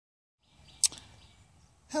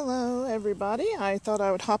Hello everybody, I thought I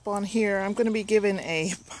would hop on here. I'm going to be giving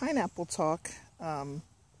a pineapple talk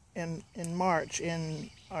in March in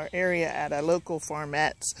our area at a local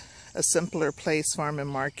farmette, a simpler place farm and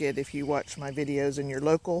market. If you watch my videos and you're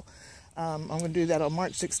local, I'm going to do that on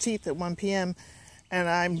March 16th at 1 p.m.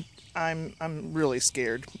 and I'm really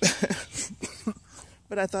scared.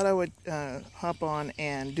 But I thought I would hop on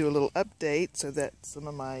and do a little update so that some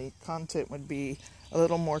of my content would be a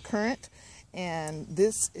little more current. And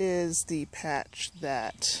this is the patch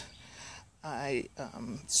that I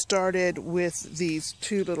started with these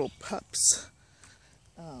two little pups.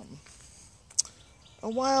 A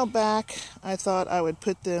while back, I thought I would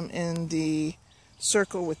put them in the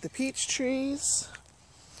circle with the peach trees.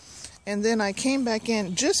 And then I came back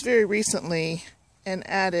in just very recently and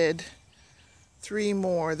added 3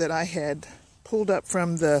 more that I had pulled up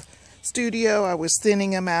from the studio. I was thinning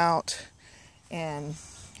them out and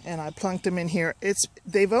I plunked them in here.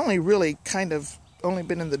 They've only really only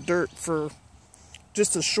been in the dirt for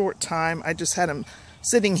just a short time. I just had them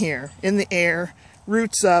sitting here in the air,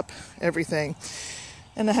 roots up, everything.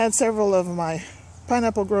 And I had several of my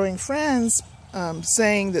pineapple growing friends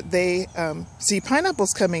saying that they see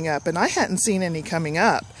pineapples coming up, and I hadn't seen any coming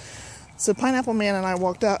up. So Pineapple Man and I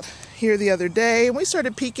walked out here the other day and we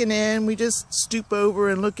started peeking in. We just stoop over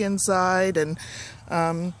and look inside, and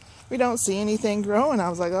we don't see anything growing. I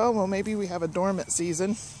was like, oh, well, maybe we have a dormant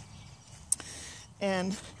season.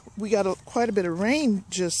 And we got quite a bit of rain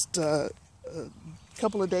just a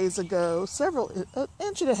couple of days ago, an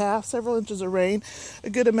inch and a half, several inches of rain, a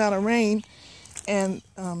good amount of rain. And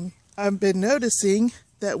I've been noticing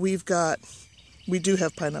that we do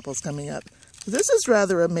have pineapples coming up. This is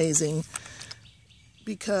rather amazing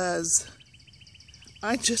because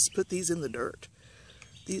I just put these in the dirt.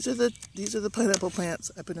 These are the pineapple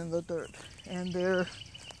plants I put in the dirt, and they're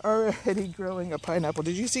already growing a pineapple.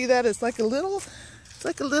 Did you see that? It's like a little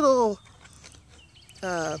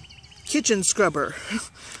kitchen scrubber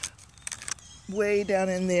way down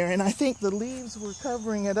in there, and I think the leaves were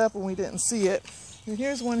covering it up and we didn't see it. And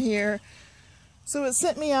here's one here. So it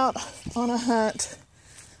sent me out on a hunt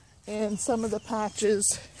in some of the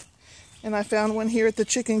patches, and I found one here at the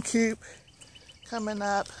chicken coop coming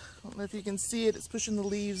up. I don't know if you can see it, it's pushing the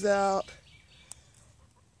leaves out.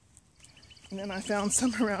 And then I found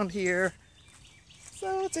some around here.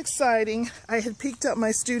 So it's exciting. I had peeked out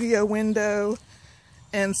my studio window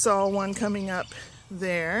and saw one coming up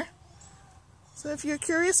there. So if you're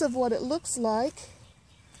curious of what it looks like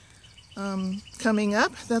coming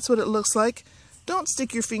up, that's what it looks like. Don't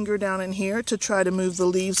stick your finger down in here to try to move the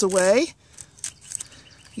leaves away.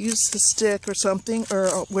 Use the stick or something,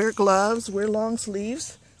 or wear gloves, wear long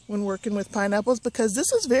sleeves when working with pineapples, because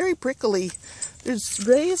this is very prickly. There's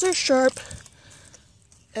razor sharp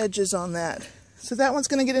edges on that. So that one's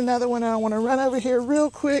going to get another one. I want to run over here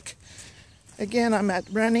real quick. Again, I'm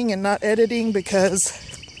running and not editing because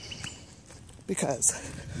you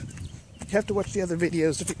have to watch the other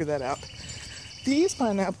videos to figure that out. These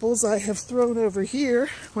pineapples I have thrown over here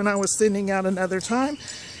when I was thinning out another time.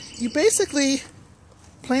 You basically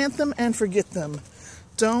plant them and forget them.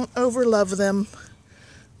 Don't overlove them.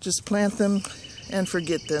 Just plant them and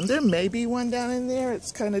forget them. There may be one down in there.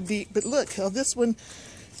 It's kind of deep. But look, how this one,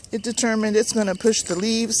 it determined it's going to push the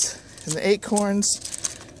leaves and the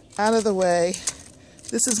acorns out of the way.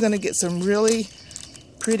 This is going to get some really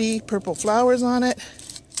pretty purple flowers on it.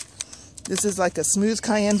 This is like a smooth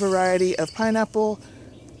cayenne variety of pineapple.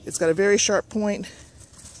 It's got a very sharp point,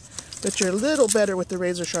 but you're a little better with the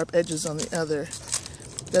razor sharp edges on the other.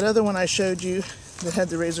 That other one I showed you that had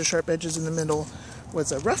the razor sharp edges in the middle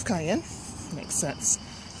was a rough cayenne. Makes sense.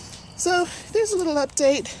 So there's a little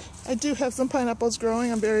update. I do have some pineapples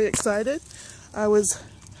growing. I'm very excited. I was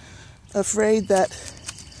afraid that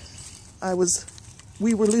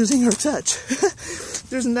we were losing our touch.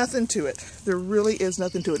 There's nothing to it. There really is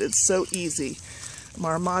nothing to it. It's so easy.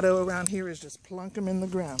 My motto around here is just plunk them in the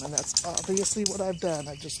ground, and that's obviously what I've done.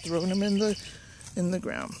 I've just thrown them in the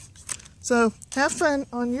ground. So have fun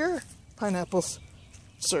on your pineapple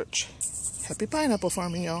search. Happy pineapple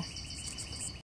farming, y'all.